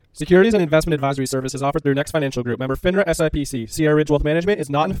Securities and investment advisory services offered through Next Financial Group. Member FINRA SIPC. Sierra Ridge Wealth Management is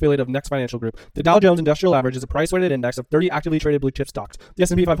not an affiliate of Next Financial Group. The Dow Jones Industrial Average is a price-weighted index of 30 actively traded blue-chip stocks. The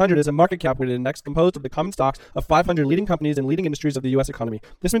S&P 500 is a market cap-weighted index composed of the common stocks of 500 leading companies and leading industries of the U.S. economy.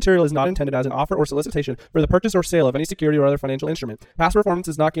 This material is not intended as an offer or solicitation for the purchase or sale of any security or other financial instrument. Past performance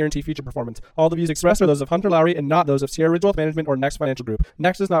does not guarantee future performance. All the views expressed are those of Hunter Lowry and not those of Sierra Ridge Wealth Management or Next Financial Group.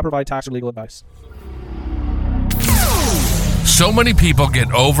 Next does not provide tax or legal advice. So many people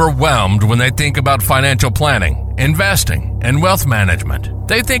get overwhelmed when they think about financial planning, investing, and wealth management.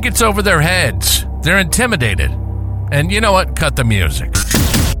 They think it's over their heads. They're intimidated. And you know what? Cut the music.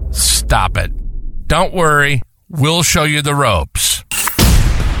 Stop it. Don't worry. We'll show you the ropes.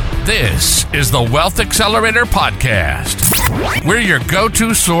 This is the Wealth Accelerator Podcast. We're your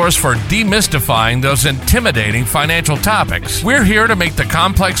go-to source for demystifying those intimidating financial topics. We're here to make the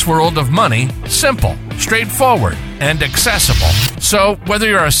complex world of money simple, straightforward, and accessible. So whether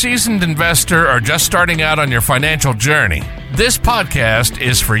you're a seasoned investor or just starting out on your financial journey, this podcast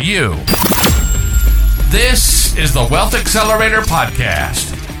is for you. This is the Wealth Accelerator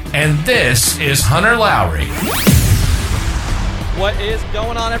Podcast, and this is Hunter Lowry. What is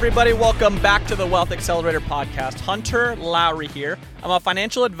going on, everybody? Welcome back to the Wealth Accelerator Podcast. Hunter Lowry here. I'm a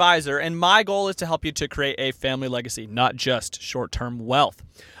financial advisor, and my goal is to help you to create a family legacy, not just short-term wealth.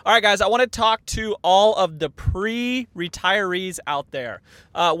 All right, guys, I want to talk to all of the pre-retirees out there.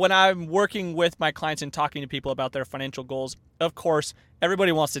 When I'm working with my clients and talking to people about their financial goals, of course,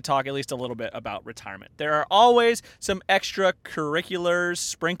 everybody wants to talk at least a little bit about retirement. There are always some extracurriculars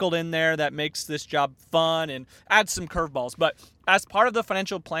sprinkled in there that makes this job fun and adds some curveballs. But as part of the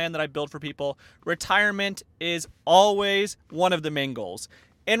financial plan that I build for people, retirement is always one of the main goals.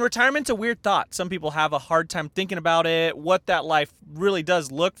 And retirement's a weird thought. Some people have a hard time thinking about it, what that life really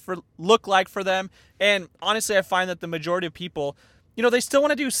does look like for them. And honestly, I find that the majority of people, they still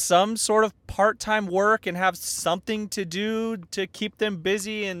want to do some sort of part-time work and have something to do to keep them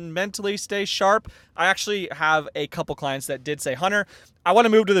busy and mentally stay sharp. I actually have a couple clients that did say, Hunter, I want to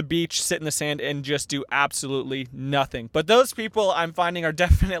move to the beach, sit in the sand, and just do absolutely nothing. But those people I'm finding are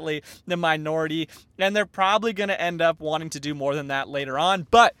definitely the minority, and they're probably going to end up wanting to do more than that later on.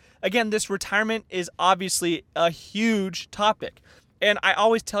 But again, this retirement is obviously a huge topic. And I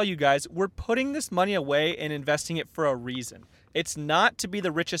always tell you guys, we're putting this money away and investing it for a reason. It's not to be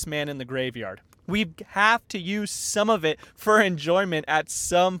the richest man in the graveyard. We have to use some of it for enjoyment at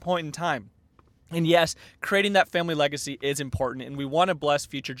some point in time. And yes, creating that family legacy is important, and we want to bless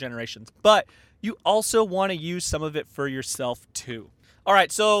future generations. But you also want to use some of it for yourself too. All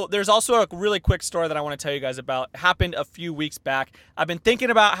right, so there's also a really quick story that I want to tell you guys about. It happened a few weeks back. I've been thinking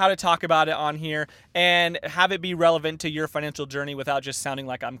about how to talk about it on here and have it be relevant to your financial journey without just sounding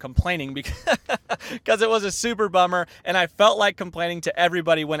like I'm complaining because it was a super bummer, and I felt like complaining to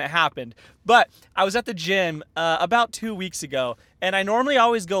everybody when it happened. But I was at the gym about 2 weeks ago, and I normally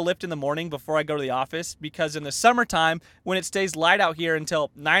always go lift in the morning before I go to the office because in the summertime, when it stays light out here until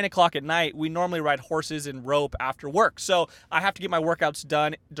 9 o'clock at night, we normally ride horses and rope after work. So I have to get my workouts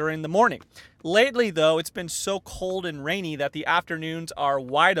done during the morning. Lately, though, it's been so cold and rainy that the afternoons are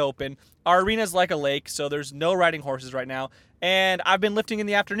wide open. Our arena's like a lake, so there's no riding horses right now. And I've been lifting in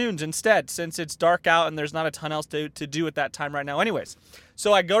the afternoons instead since it's dark out and there's not a ton else to do at that time right now anyways.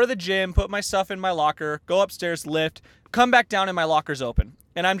 So I go to the gym, put my stuff in my locker, go upstairs, lift, come back down and my locker's open.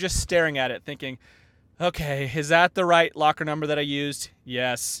 And I'm just staring at it thinking, okay, is that the right locker number that I used?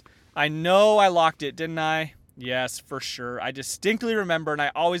 Yes. I know I locked it, didn't I? Yes, for sure. I distinctly remember, and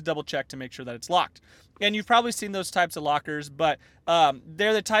I always double check to make sure that it's locked. And you've probably seen those types of lockers, but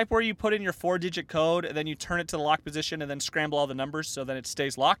they're the type where you put in your 4-digit code, and then you turn it to the lock position, and then scramble all the numbers so that it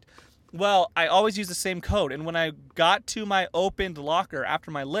stays locked. Well, I always use the same code, and when I got to my opened locker after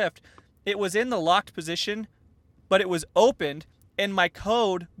my lift, it was in the locked position, but it was opened, and my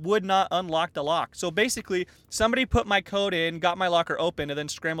code would not unlock the lock. So basically, somebody put my code in, got my locker open, and then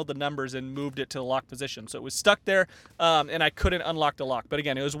scrambled the numbers and moved it to the lock position. So it was stuck there, and I couldn't unlock the lock. But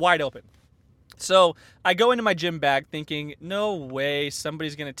again, it was wide open. So I go into my gym bag thinking, no way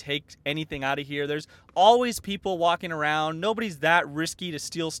somebody's going to take anything out of here. There's always people walking around. Nobody's that risky to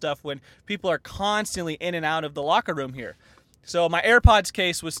steal stuff when people are constantly in and out of the locker room here. So my AirPods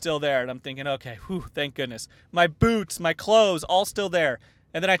case was still there, and I'm thinking, okay, thank goodness. My boots, my clothes, all still there.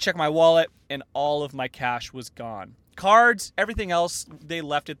 And then I check my wallet, and all of my cash was gone. Cards, everything else, they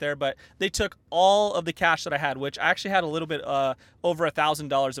left it there, but they took all of the cash that I had, which I actually had a little bit over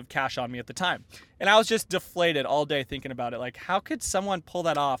 $1,000 of cash on me at the time. And I was just deflated all day thinking about it. Like, how could someone pull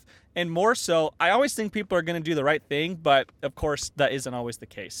that off And more so, I always think people are going to do the right thing, but of course, that isn't always the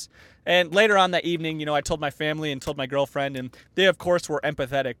case. And later on that evening, I told my family and told my girlfriend, and they, of course, were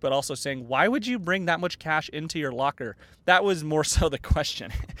empathetic, but also saying, why would you bring that much cash into your locker? That was more so the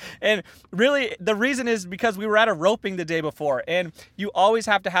question. And really, the reason is because we were at a roping the day before, and you always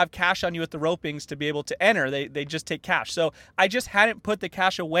have to have cash on you at the ropings to be able to enter. They just take cash. So I just hadn't put the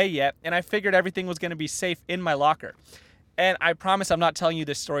cash away yet, and I figured everything was going to be safe in my locker. And I promise I'm not telling you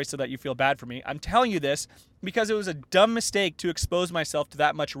this story so that you feel bad for me. I'm telling you this because it was a dumb mistake to expose myself to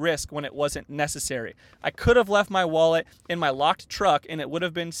that much risk when it wasn't necessary. I could have left my wallet in my locked truck and it would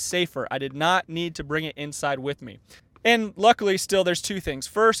have been safer. I did not need to bring it inside with me. And luckily, still, there's two things.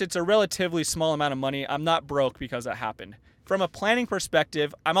 First, it's a relatively small amount of money. I'm not broke because that happened. From a planning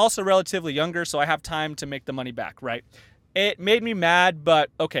perspective, I'm also relatively younger, so I have time to make the money back, right? It made me mad,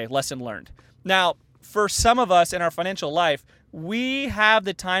 but okay, lesson learned. Now, for some of us in our financial life, we have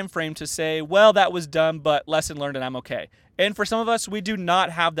the time frame to say, well, that was dumb, but lesson learned and I'm okay. And for some of us, we do not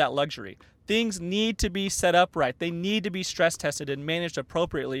have that luxury. Things need to be set up right. They need to be stress tested and managed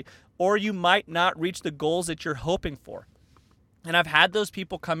appropriately, or you might not reach the goals that you're hoping for. And I've had those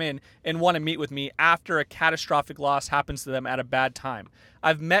people come in and want to meet with me after a catastrophic loss happens to them at a bad time.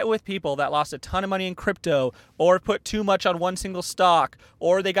 I've met with people that lost a ton of money in crypto or put too much on one single stock,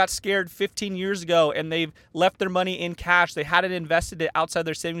 or they got scared 15 years ago and they've left their money in cash. They hadn't invested it outside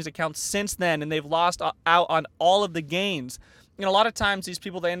their savings account since then, and they've lost out on all of the gains. A lot of times these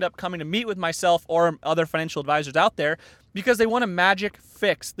people, they end up coming to meet with myself or other financial advisors out there because they want a magic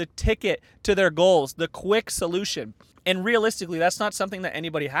fix, the ticket to their goals, the quick solution. And realistically, that's not something that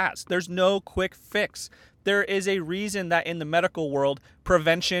anybody has. There's no quick fix. There is a reason that in the medical world,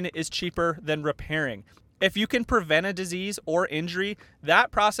 prevention is cheaper than repairing. If you can prevent a disease or injury, that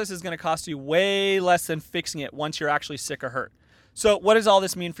process is going to cost you way less than fixing it once you're actually sick or hurt. So what does all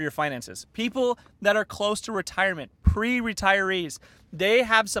this mean for your finances? People that are close to retirement, pre-retirees, they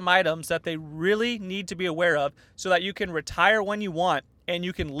have some items that they really need to be aware of so that you can retire when you want and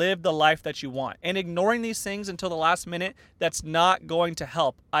you can live the life that you want. And ignoring these things until the last minute, that's not going to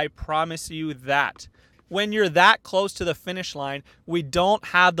help. I promise you that. When you're that close to the finish line, we don't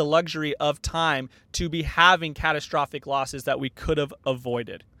have the luxury of time to be having catastrophic losses that we could have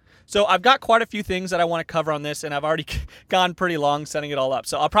avoided. So I've got quite a few things that I want to cover on this, and I've already gone pretty long setting it all up.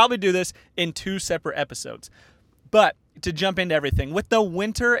 So I'll probably do this in 2 separate episodes. But to jump into everything, with the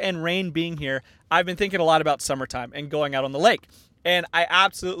winter and rain being here, I've been thinking a lot about summertime and going out on the lake. And I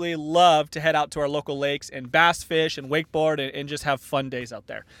absolutely love to head out to our local lakes and bass fish and wakeboard and just have fun days out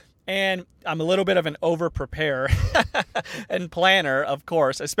there. And I'm a little bit of an over-preparer and planner, of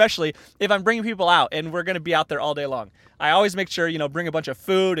course, especially if I'm bringing people out and we're going to be out there all day long. I always make sure, bring a bunch of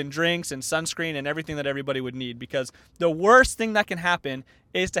food and drinks and sunscreen and everything that everybody would need, because the worst thing that can happen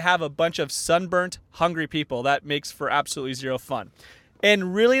is to have a bunch of sunburnt, hungry people. That makes for absolutely zero fun.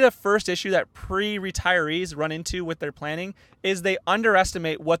 And really the first issue that pre-retirees run into with their planning is they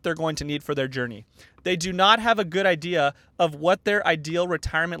underestimate what they're going to need for their journey. They do not have a good idea of what their ideal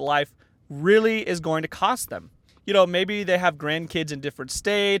retirement life really is going to cost them. Maybe they have grandkids in different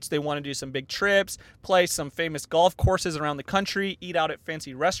states, they want to do some big trips, play some famous golf courses around the country, eat out at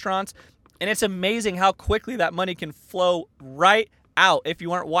fancy restaurants, and it's amazing how quickly that money can flow right out if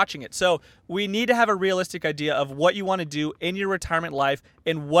you aren't watching it. So we need to have a realistic idea of what you want to do in your retirement life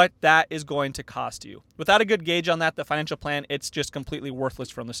and what that is going to cost you. Without a good gauge on that, the financial plan, it's just completely worthless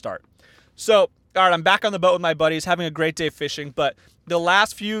from the start. So, all right, I'm back on the boat with my buddies, having a great day fishing, but the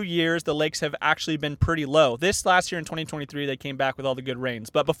last few years, the lakes have actually been pretty low. This last year in 2023, they came back with all the good rains.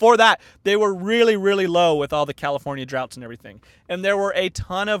 But before that, they were really, really low with all the California droughts and everything. And there were a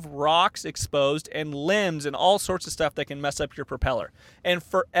ton of rocks exposed and limbs and all sorts of stuff that can mess up your propeller. And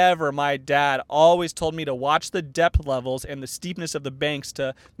forever, my dad always told me to watch the depth levels and the steepness of the banks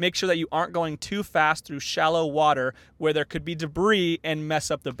to make sure that you aren't going too fast through shallow water where there could be debris and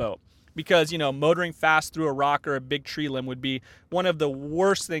mess up the boat. Because, motoring fast through a rock or a big tree limb would be one of the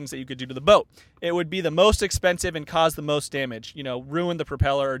worst things that you could do to the boat. It would be the most expensive and cause the most damage, ruin the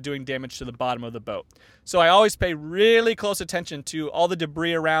propeller or doing damage to the bottom of the boat. So I always pay really close attention to all the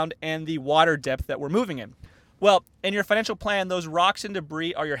debris around and the water depth that we're moving in. Well, in your financial plan, those rocks and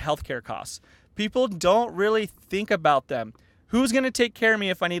debris are your healthcare costs. People don't really think about them. Who's going to take care of me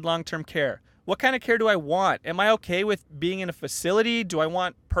if I need long-term care? What kind of care do I want? Am I okay with being in a facility? Do I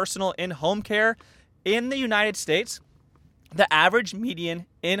want personal in-home care? In the United States, the average median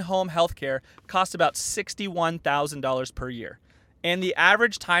in-home health care costs about $61,000 per year. And the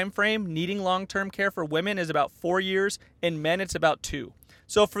average time frame needing long-term care for women is about 4 years, and men it's about 2.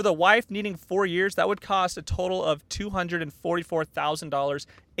 So for the wife needing 4 years, that would cost a total of $244,000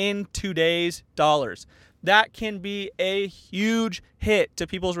 in today's dollars. That can be a huge hit to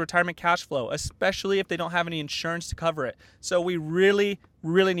people's retirement cash flow, especially if they don't have any insurance to cover it. So we really,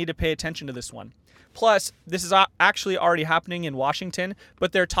 really need to pay attention to this one. Plus, this is actually already happening in Washington,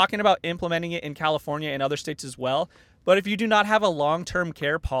 but they're talking about implementing it in California and other states as well. But if you do not have a long-term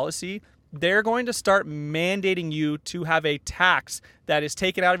care policy, they're going to start mandating you to have a tax that is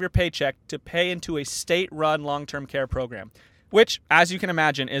taken out of your paycheck to pay into a state-run long-term care program, which, as you can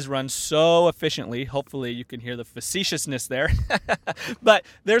imagine, is run so efficiently. Hopefully you can hear the facetiousness there. But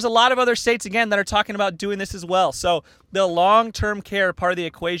there's a lot of other states, again, that are talking about doing this as well. So the long-term care part of the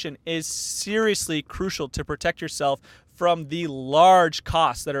equation is seriously crucial to protect yourself from the large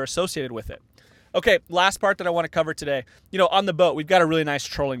costs that are associated with it. Okay, last part that I want to cover today. On the boat, we've got a really nice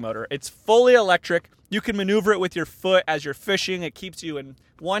trolling motor. It's fully electric. You can maneuver it with your foot as you're fishing. It keeps you in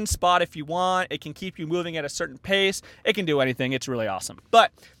one spot if you want. It can keep you moving at a certain pace. It can do anything. It's really awesome.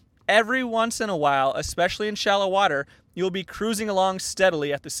 But every once in a while, especially in shallow water, you'll be cruising along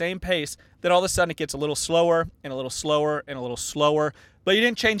steadily at the same pace. Then all of a sudden it gets a little slower and a little slower and a little slower, but you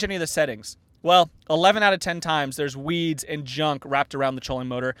didn't change any of the settings. Well, 11 out of 10 times there's weeds and junk wrapped around the trolling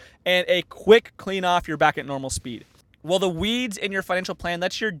motor, and a quick clean off, you're back at normal speed. Well, the weeds in your financial plan,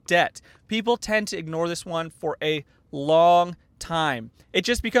 that's your debt. People tend to ignore this one for a long time. It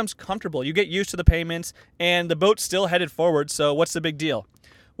just becomes comfortable. You get used to the payments, and the boat's still headed forward, so what's the big deal?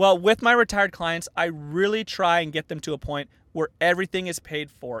 Well, with my retired clients, I really try and get them to a point where everything is paid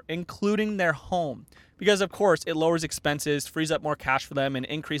for, including their home. Because, of course, it lowers expenses, frees up more cash for them, and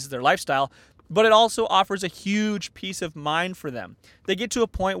increases their lifestyle. But it also offers a huge peace of mind for them. They get to a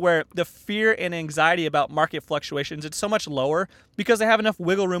point where the fear and anxiety about market fluctuations, it's so much lower because they have enough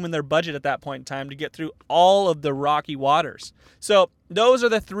wiggle room in their budget at that point in time to get through all of the rocky waters. So those are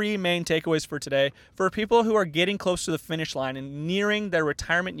the three main takeaways for today. For people who are getting close to the finish line and nearing their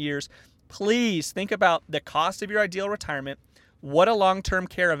retirement years, please think about the cost of your ideal retirement, what a long-term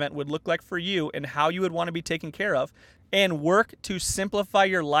care event would look like for you and how you would want to be taken care of, and work to simplify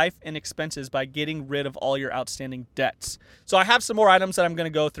your life and expenses by getting rid of all your outstanding debts. So I have some more items that I'm going to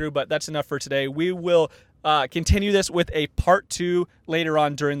go through, but that's enough for today. We will continue this with a part 2 later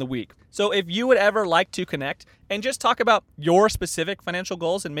on during the week. So if you would ever like to connect and just talk about your specific financial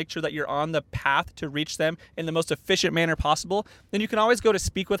goals and make sure that you're on the path to reach them in the most efficient manner possible, then you can always go to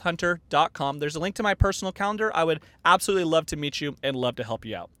speakwithhunter.com. There's a link to my personal calendar. I would absolutely love to meet you and love to help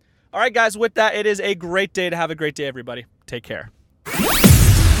you out. All right, guys, with that, it is a great day to have a great day, everybody. Take care.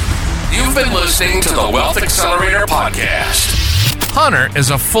 You've been listening to the Wealth Accelerator Podcast. Hunter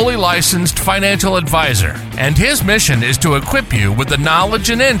is a fully licensed financial advisor, and his mission is to equip you with the knowledge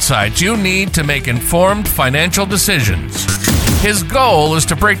and insights you need to make informed financial decisions. His goal is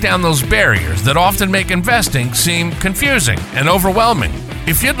to break down those barriers that often make investing seem confusing and overwhelming.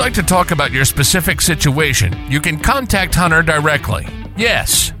 If you'd like to talk about your specific situation, you can contact Hunter directly.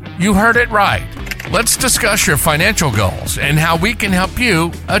 Yes, you heard it right. Let's discuss your financial goals and how we can help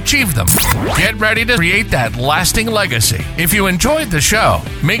you achieve them. Get ready to create that lasting legacy. If you enjoyed the show,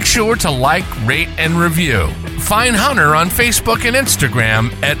 make sure to like, rate, and review. Find Hunter on Facebook and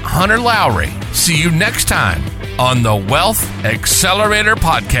Instagram at Hunter Lowry. See you next time on the Wealth Accelerator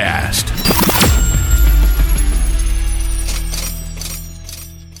Podcast.